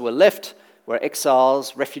 Those who were left were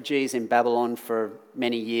exiles, refugees in Babylon for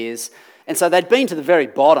many years. And so they'd been to the very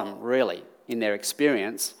bottom, really, in their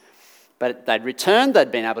experience. But they'd returned,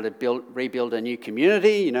 they'd been able to rebuild a new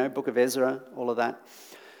community, you know, Book of Ezra, all of that.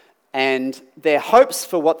 And their hopes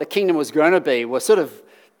for what the kingdom was going to be were sort of,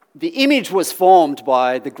 the image was formed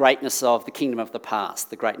by the greatness of the kingdom of the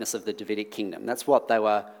past, the greatness of the Davidic kingdom. That's what they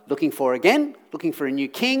were looking for again, looking for a new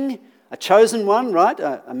king, a chosen one, right?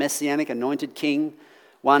 A messianic, anointed king,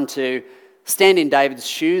 one to stand in David's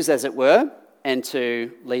shoes, as it were, and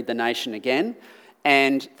to lead the nation again.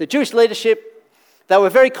 And the Jewish leadership, they were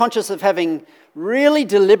very conscious of having really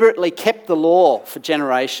deliberately kept the law for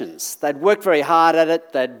generations. They'd worked very hard at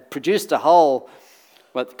it. They'd produced a whole,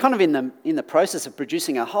 well, kind of in the process of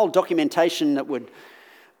producing a whole documentation that would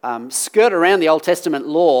skirt around the Old Testament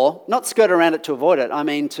law, not skirt around it to avoid it, I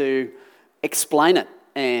mean to explain it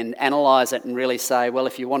and analyse it and really say, well,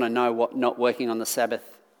 if you want to know what not working on the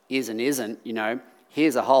Sabbath is and isn't, you know,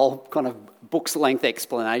 here's a whole kind of book's length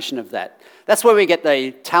explanation of that. That's where we get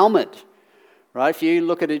the Talmud. Right, if you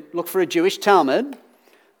look for a Jewish Talmud,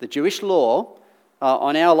 the Jewish law,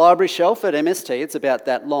 on our library shelf at MST, it's about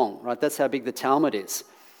that long, right? That's how big the Talmud is.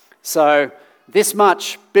 So this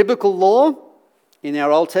much biblical law in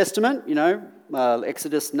our Old Testament, you know,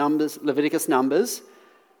 Exodus, Numbers, Leviticus, Numbers,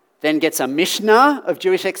 then gets a Mishnah of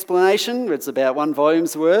Jewish explanation, it's about 1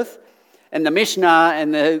 volume's worth, and the Mishnah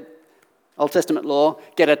and the Old Testament law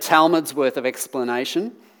get a Talmud's worth of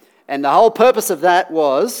explanation. And the whole purpose of that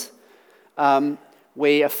was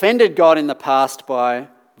we offended God in the past by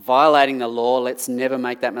violating the law. Let's never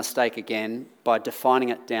make that mistake again by defining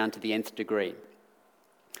it down to the nth degree.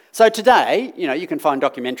 So today, you know, you can find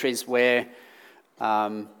documentaries where,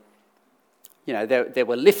 you know, there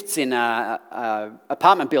were lifts in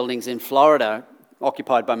apartment buildings in Florida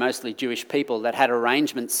occupied by mostly Jewish people that had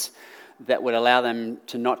arrangements that would allow them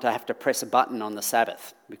to not to have to press a button on the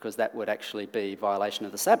Sabbath, because that would actually be violation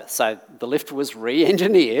of the Sabbath. So the lift was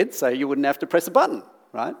re-engineered so you wouldn't have to press a button,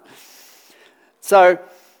 right? So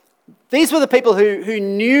these were the people who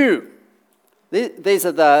knew. These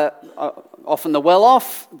are often the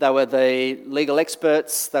well-off. They were the legal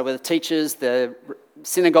experts. They were the teachers, the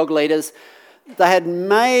synagogue leaders. They had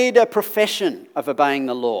made a profession of obeying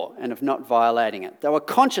the law and of not violating it. They were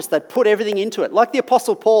conscious. They'd put everything into it. Like the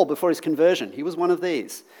Apostle Paul before his conversion. He was one of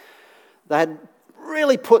these. They had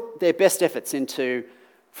really put their best efforts into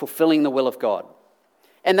fulfilling the will of God.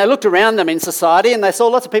 And they looked around them in society and they saw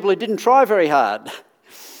lots of people who didn't try very hard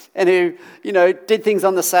and who, you know, did things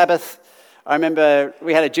on the Sabbath. I remember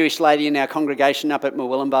we had a Jewish lady in our congregation up at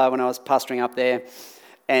Murwillumbah when I was pastoring up there.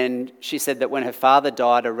 And she said that when her father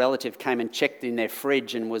died, a relative came and checked in their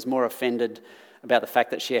fridge and was more offended about the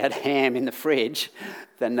fact that she had ham in the fridge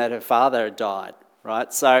than that her father had died,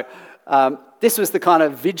 right? So this was the kind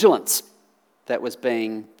of vigilance that was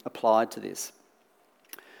being applied to this.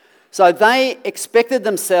 So they expected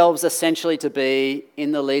themselves essentially to be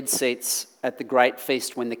in the lead seats at the great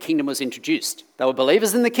feast when the kingdom was introduced. They were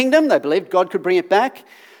believers in the kingdom. They believed God could bring it back.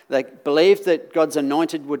 They believed that God's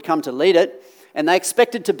anointed would come to lead it. And they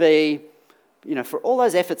expected to be, for all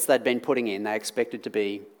those efforts they'd been putting in, they expected to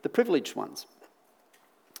be the privileged ones.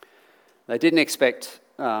 They didn't expect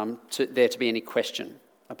there to be any question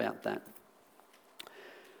about that.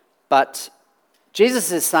 But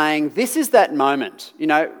Jesus is saying this is that moment.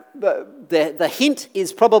 The hint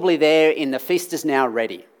is probably there in the feast is now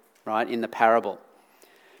ready, right, in the parable.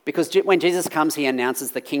 Because when Jesus comes, he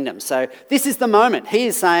announces the kingdom. So this is the moment. He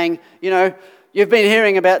is saying, you've been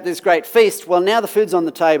hearing about this great feast. Well, now the food's on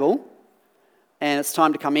the table and it's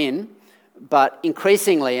time to come in. But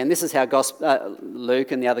increasingly, and this is how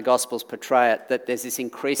Luke and the other Gospels portray it, that there's this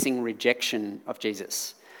increasing rejection of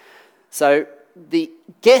Jesus. So the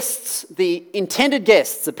guests, the intended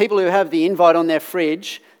guests, the people who have the invite on their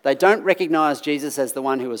fridge, they don't recognise Jesus as the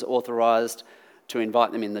one who was authorised to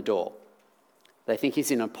invite them in the door. They think he's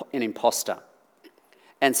an imposter.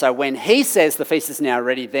 And so when he says the feast is now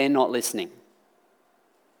ready, they're not listening.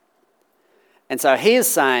 And so he is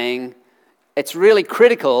saying it's really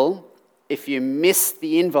critical if you miss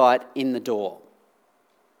the invite in the door.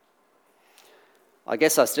 I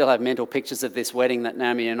guess I still have mental pictures of this wedding that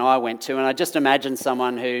Naomi and I went to, and I just imagine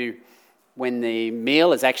someone who, when the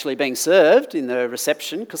meal is actually being served in the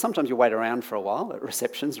reception, because sometimes you wait around for a while at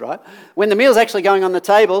receptions, right? When the meal's actually going on the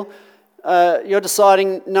table, you're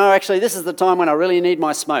deciding, no, actually, this is the time when I really need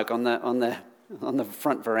my smoke on the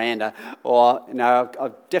front veranda, or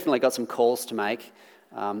I've definitely got some calls to make.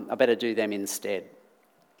 I better do them instead.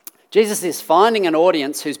 Jesus is finding an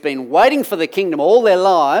audience who's been waiting for the kingdom all their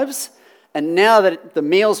lives, and now that the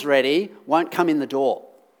meal's ready, won't come in the door.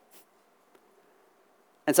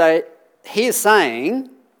 And so he is saying,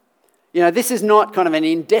 this is not kind of an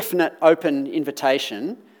indefinite open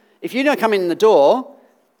invitation. If you don't come in the door,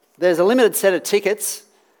 there's a limited set of tickets.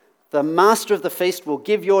 The master of the feast will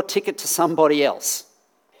give your ticket to somebody else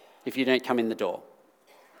if you don't come in the door,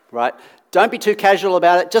 right? Don't be too casual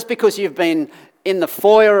about it. Just because you've been in the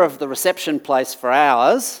foyer of the reception place for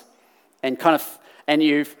hours and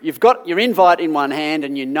you've got your invite in one hand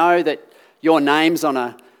and you know that your name's on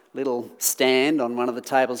a little stand on one of the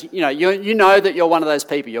tables. You know that you're one of those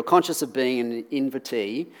people. You're conscious of being an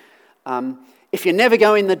invitee. If you never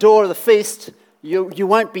go in the door of the feast, you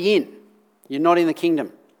won't be in. You're not in the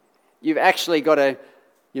kingdom. You've actually got to,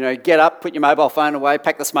 get up, put your mobile phone away,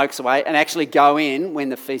 pack the smokes away, and actually go in when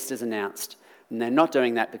the feast is announced. And they're not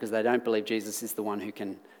doing that because they don't believe Jesus is the one who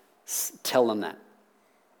can tell them that.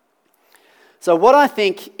 So what I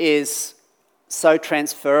think is so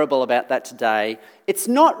transferable about that today, it's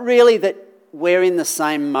not really that we're in the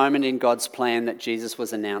same moment in God's plan that Jesus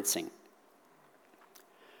was announcing.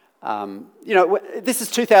 This is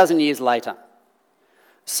 2,000 years later.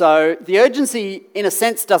 So the urgency, in a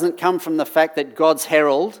sense, doesn't come from the fact that God's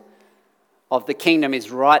herald of the kingdom is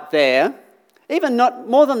right there. Even not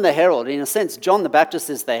more than the herald. In a sense, John the Baptist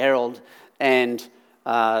is the herald, and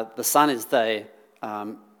the Son is the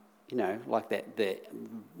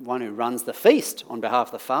one who runs the feast on behalf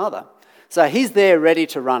of the Father. So he's there ready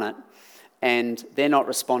to run it, and they're not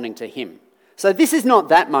responding to him. So this is not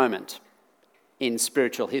that moment in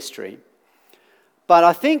spiritual history. But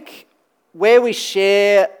I think where we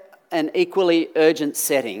share an equally urgent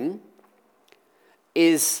setting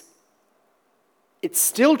is it's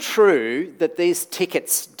still true that these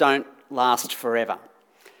tickets don't last forever.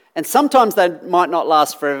 And sometimes they might not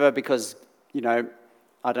last forever because, I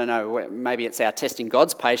don't know, maybe it's our testing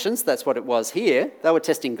God's patience. That's what it was here. They were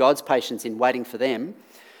testing God's patience in waiting for them.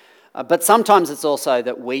 But sometimes it's also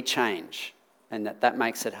that we change and that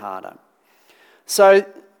makes it harder. So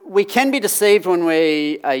we can be deceived when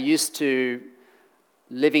we are used to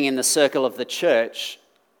living in the circle of the church,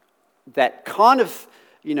 that kind of,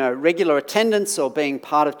 regular attendance or being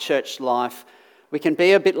part of church life. We can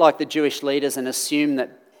be a bit like the Jewish leaders and assume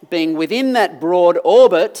that being within that broad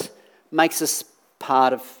orbit makes us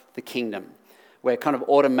part of the kingdom. We're kind of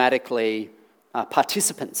automatically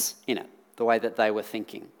participants in it, the way that they were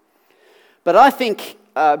thinking. But I think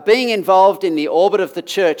being involved in the orbit of the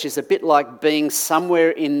church is a bit like being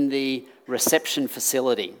somewhere in the reception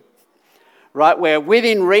facility, right? We're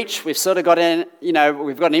within reach. We've sort of got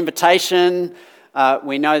we've got an invitation.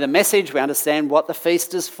 We know the message. We understand what the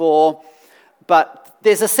feast is for. But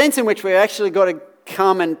there's a sense in which we've actually got to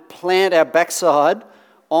come and plant our backside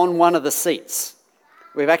on one of the seats,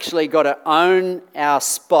 We've actually got to own our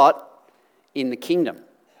spot in the kingdom.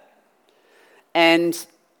 And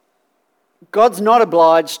God's not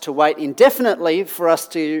obliged to wait indefinitely for us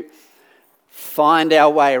to find our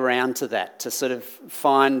way around to that, to sort of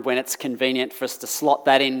find when it's convenient for us to slot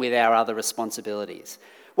that in with our other responsibilities.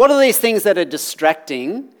 What are these things that are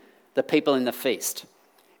distracting the people in the feast?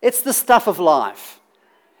 It's the stuff of life.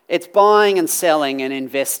 It's buying and selling and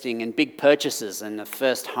investing and big purchases and the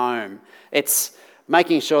first home. It's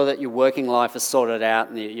making sure that your working life is sorted out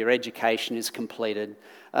and your education is completed.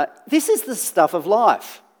 This is the stuff of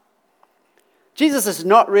life. Jesus is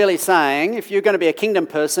not really saying, if you're going to be a kingdom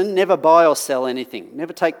person, never buy or sell anything.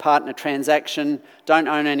 Never take part in a transaction. Don't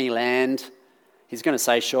own any land. He's going to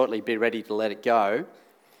say shortly, be ready to let it go.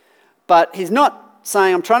 But he's not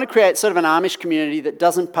saying, I'm trying to create sort of an Amish community that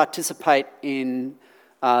doesn't participate in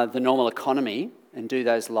the normal economy and do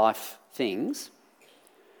those life things.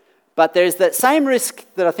 But there's that same risk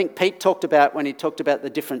that I think Pete talked about when he talked about the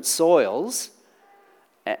different soils.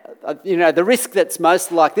 The risk that's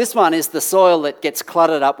most like this one is the soil that gets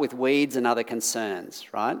cluttered up with weeds and other concerns,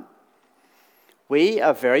 right? We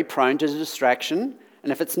are very prone to distraction,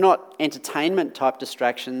 and if it's not entertainment type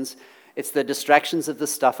distractions, it's the distractions of the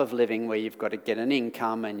stuff of living where you've got to get an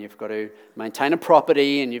income and you've got to maintain a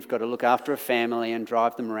property and you've got to look after a family and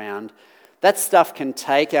drive them around. That stuff can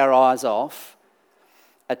take our eyes off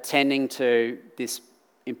attending to this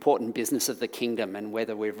important business of the kingdom and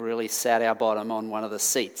whether we've really sat our bottom on one of the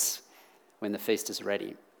seats when the feast is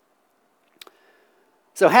ready.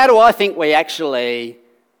 So how do I think we actually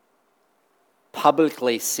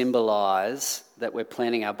publicly symbolise that we're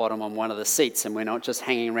planting our bottom on one of the seats and we're not just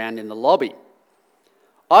hanging around in the lobby?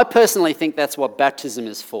 I personally think that's what baptism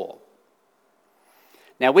is for.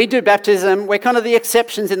 Now, we do baptism, we're kind of the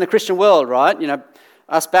exceptions in the Christian world, right? You know,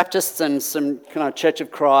 us Baptists and some kind of Church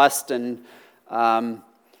of Christ, and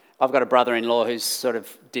I've got a brother-in-law who's sort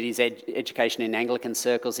of did his education in Anglican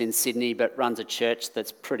circles in Sydney but runs a church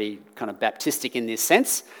that's pretty kind of Baptistic in this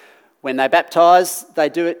sense. When they baptise, they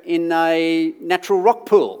do it in a natural rock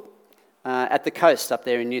pool at the coast up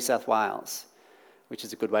there in New South Wales, which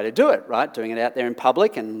is a good way to do it, right? Doing it out there in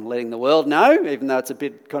public and letting the world know, even though it's a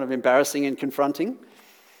bit kind of embarrassing and confronting.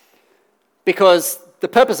 Because the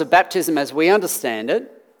purpose of baptism, as we understand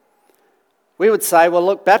it, we would say, well,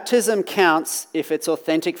 look, baptism counts if it's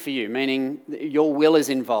authentic for you, meaning your will is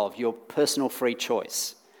involved, your personal free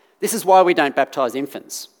choice. This is why we don't baptise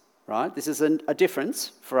infants, right? This is a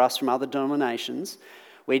difference for us from other denominations.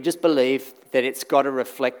 We just believe that it's got to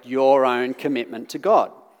reflect your own commitment to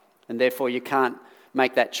God, and therefore you can't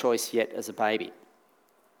make that choice yet as a baby.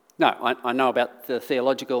 No, I know about the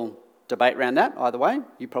theological debate around that, either way.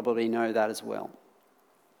 You probably know that as well.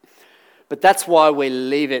 But that's why we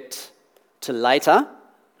leave it to later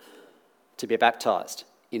to be baptised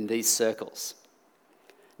in these circles.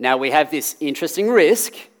 Now, we have this interesting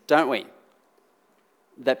risk, don't we,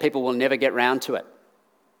 that people will never get round to it,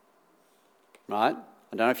 right?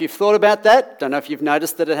 I don't know if you've thought about that, don't know if you've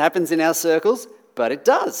noticed that it happens in our circles, but it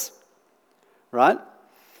does, right?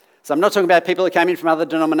 So I'm not talking about people who came in from other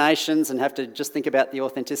denominations and have to just think about the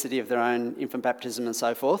authenticity of their own infant baptism and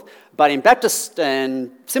so forth. But in Baptist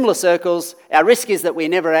and similar circles, our risk is that we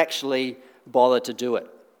never actually bother to do it.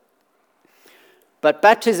 But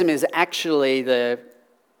baptism is actually the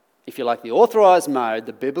authorised mode,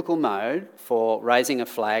 the biblical mode for raising a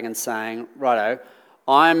flag and saying, righto,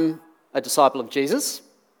 I'm a disciple of Jesus.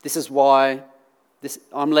 This is why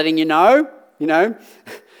I'm letting you know.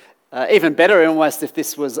 Even better almost if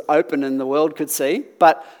this was open and the world could see.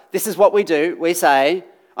 But this is what we do. We say,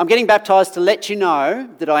 I'm getting baptised to let you know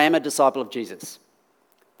that I am a disciple of Jesus.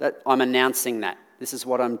 That I'm announcing that. This is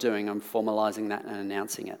what I'm doing. I'm formalising that and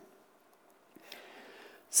announcing it.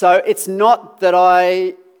 So it's not that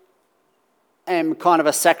I am kind of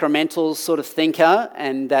a sacramental sort of thinker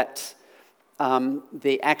and that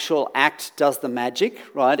the actual act does the magic,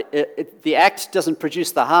 right? The act doesn't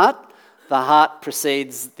produce the heart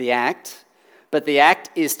precedes the act, but the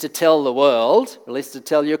act is to tell the world, at least to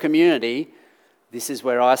tell your community, this is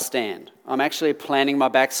where I stand. I'm actually planting my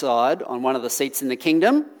backside on one of the seats in the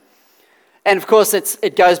kingdom. And of course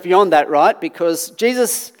it goes beyond that, right? Because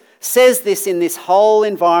Jesus says this in this whole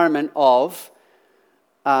environment of,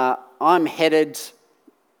 I'm headed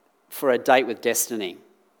for a date with destiny.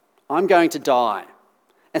 I'm going to die.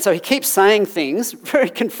 And so he keeps saying things, very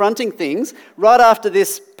confronting things, right after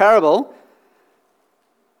this parable.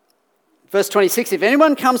 Verse 26, if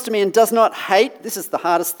anyone comes to me and does not hate, this is the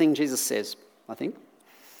hardest thing Jesus says, I think,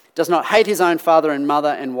 does not hate his own father and mother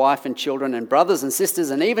and wife and children and brothers and sisters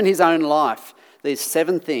and even his own life, these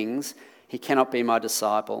 7 things, he cannot be my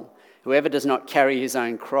disciple. Whoever does not carry his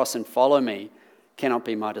own cross and follow me cannot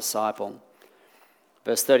be my disciple.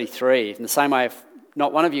 Verse 33, in the same way, if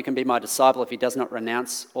not one of you can be my disciple if he does not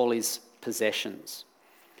renounce all his possessions.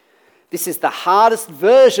 This is the hardest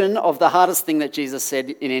version of the hardest thing that Jesus said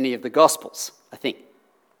in any of the Gospels, I think.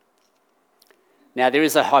 Now, there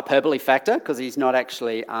is a hyperbole factor because he's not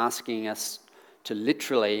actually asking us to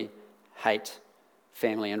literally hate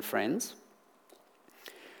family and friends.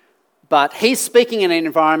 But he's speaking in an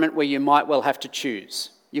environment where you might well have to choose.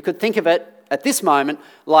 You could think of it at this moment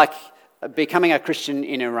like becoming a Christian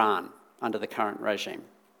in Iran under the current regime,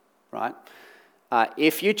 right?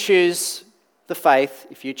 If you choose the faith,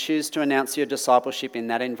 if you choose to announce your discipleship in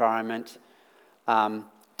that environment,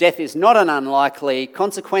 death is not an unlikely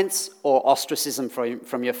consequence or ostracism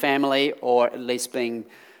from your family, or at least being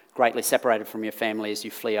greatly separated from your family as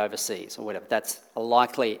you flee overseas or whatever. That's a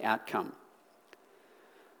likely outcome.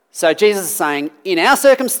 So Jesus is saying, in our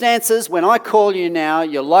circumstances, when I call you now,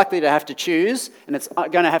 you're likely to have to choose, and it's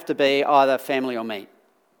going to have to be either family or me.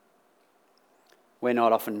 We're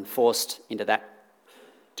not often forced into that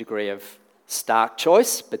degree of stark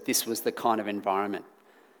choice, but this was the kind of environment.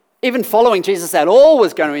 Even following Jesus at all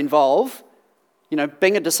was going to involve,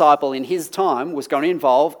 being a disciple in his time was going to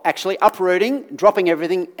involve actually uprooting, dropping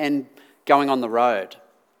everything and going on the road.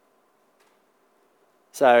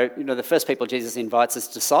 So, the first people Jesus invites as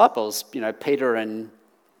disciples, Peter and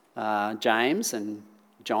James and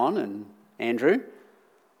John and Andrew,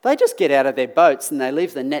 they just get out of their boats and they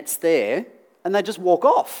leave the nets there and they just walk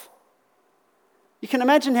off. You can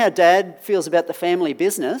imagine how Dad feels about the family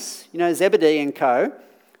business, Zebedee and co.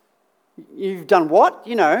 You've done what?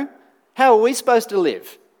 How are we supposed to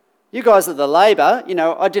live? You guys are the labour.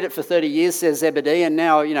 I did it for 30 years, says Zebedee, and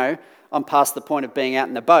now, I'm past the point of being out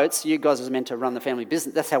in the boats. You guys are meant to run the family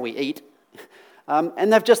business. That's how we eat.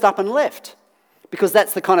 And they've just up and left. Because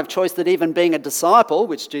that's the kind of choice that even being a disciple,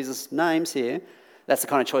 which Jesus names here, that's the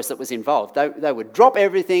kind of choice that was involved. They would drop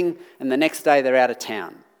everything and the next day they're out of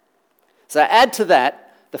town. So add to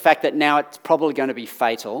that the fact that now it's probably going to be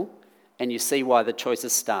fatal, and you see why the choice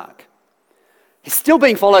is stark. He's still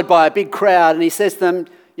being followed by a big crowd, and he says to them,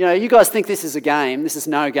 you guys think this is a game. This is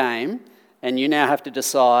no game. And you now have to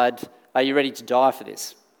decide, are you ready to die for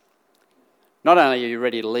this? Not only are you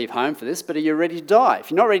ready to leave home for this, but are you ready to die?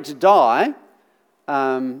 If you're not ready to die,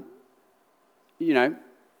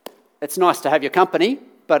 it's nice to have your company,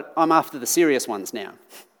 but I'm after the serious ones now.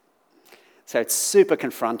 So it's super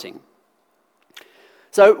confronting.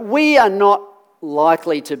 So we are not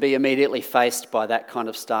likely to be immediately faced by that kind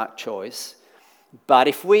of stark choice. But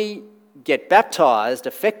if we get baptised,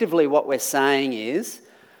 effectively what we're saying is,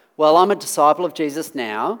 well, I'm a disciple of Jesus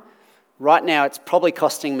now. Right now it's probably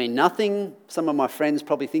costing me nothing. Some of my friends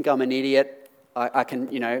probably think I'm an idiot. I can,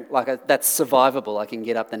 that's survivable. I can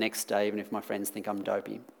get up the next day even if my friends think I'm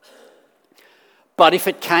dopey. But if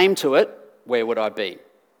it came to it, where would I be?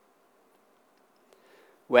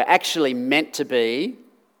 We're actually meant to be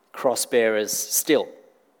cross bearers still,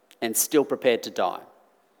 and still prepared to die.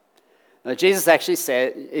 Now, Jesus actually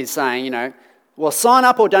is saying, well, sign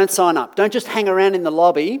up or don't sign up. Don't just hang around in the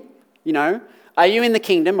lobby. Are you in the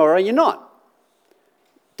kingdom or are you not?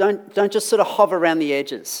 Don't just sort of hover around the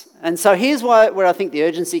edges. And so here's where I think the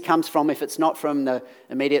urgency comes from, if it's not from the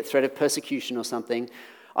immediate threat of persecution or something.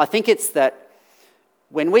 I think it's that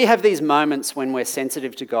when we have these moments when we're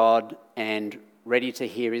sensitive to God and ready to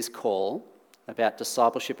hear his call about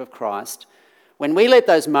discipleship of Christ, when we let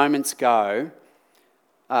those moments go,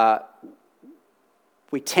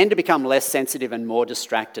 we tend to become less sensitive and more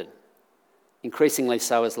distracted, increasingly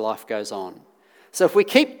so as life goes on. So if we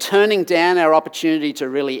keep turning down our opportunity to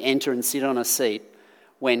really enter and sit on a seat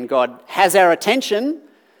when God has our attention,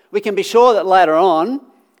 we can be sure that later on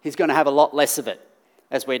he's going to have a lot less of it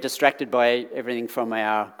as we're distracted by everything from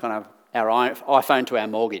our iPhone to our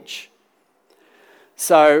mortgage.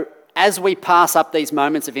 So as we pass up these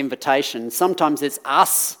moments of invitation, sometimes it's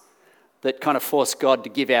us that kind of force God to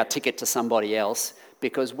give our ticket to somebody else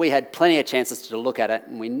because we had plenty of chances to look at it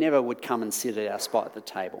and we never would come and sit at our spot at the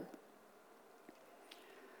table.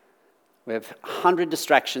 We have 100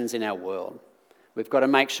 distractions in our world. We've got to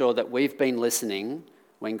make sure that we've been listening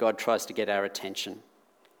when God tries to get our attention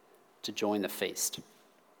to join the feast.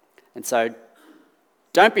 And so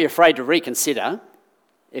don't be afraid to reconsider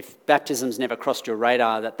if baptism's never crossed your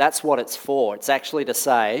radar, that's what it's for. It's actually to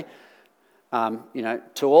say,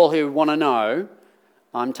 to all who want to know,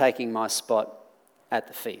 I'm taking my spot at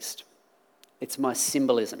the feast. It's my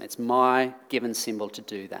symbolism. It's my given symbol to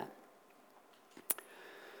do that.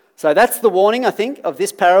 So that's the warning, I think, of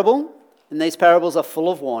this parable. And these parables are full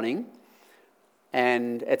of warning.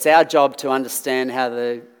 And it's our job to understand how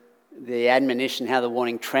the admonition, how the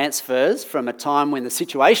warning transfers from a time when the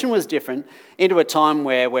situation was different into a time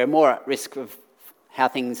where we're more at risk of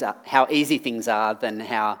how easy things are than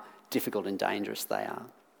how difficult and dangerous they are.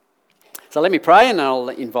 So let me pray and I'll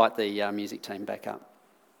invite the music team back up.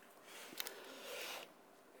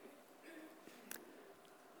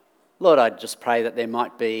 Lord, I just pray that there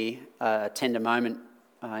might be a tender moment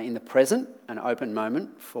in the present, an open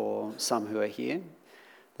moment for some who are here,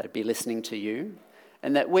 that'd be listening to you,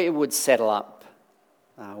 and that we would settle up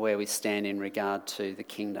where we stand in regard to the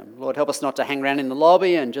kingdom. Lord, help us not to hang around in the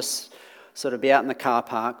lobby and just sort of be out in the car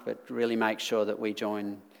park, but really make sure that we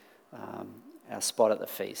join our spot at the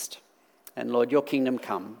feast. And Lord, your kingdom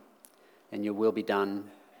come and your will be done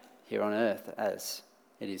here on earth as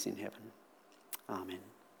it is in heaven. Amen.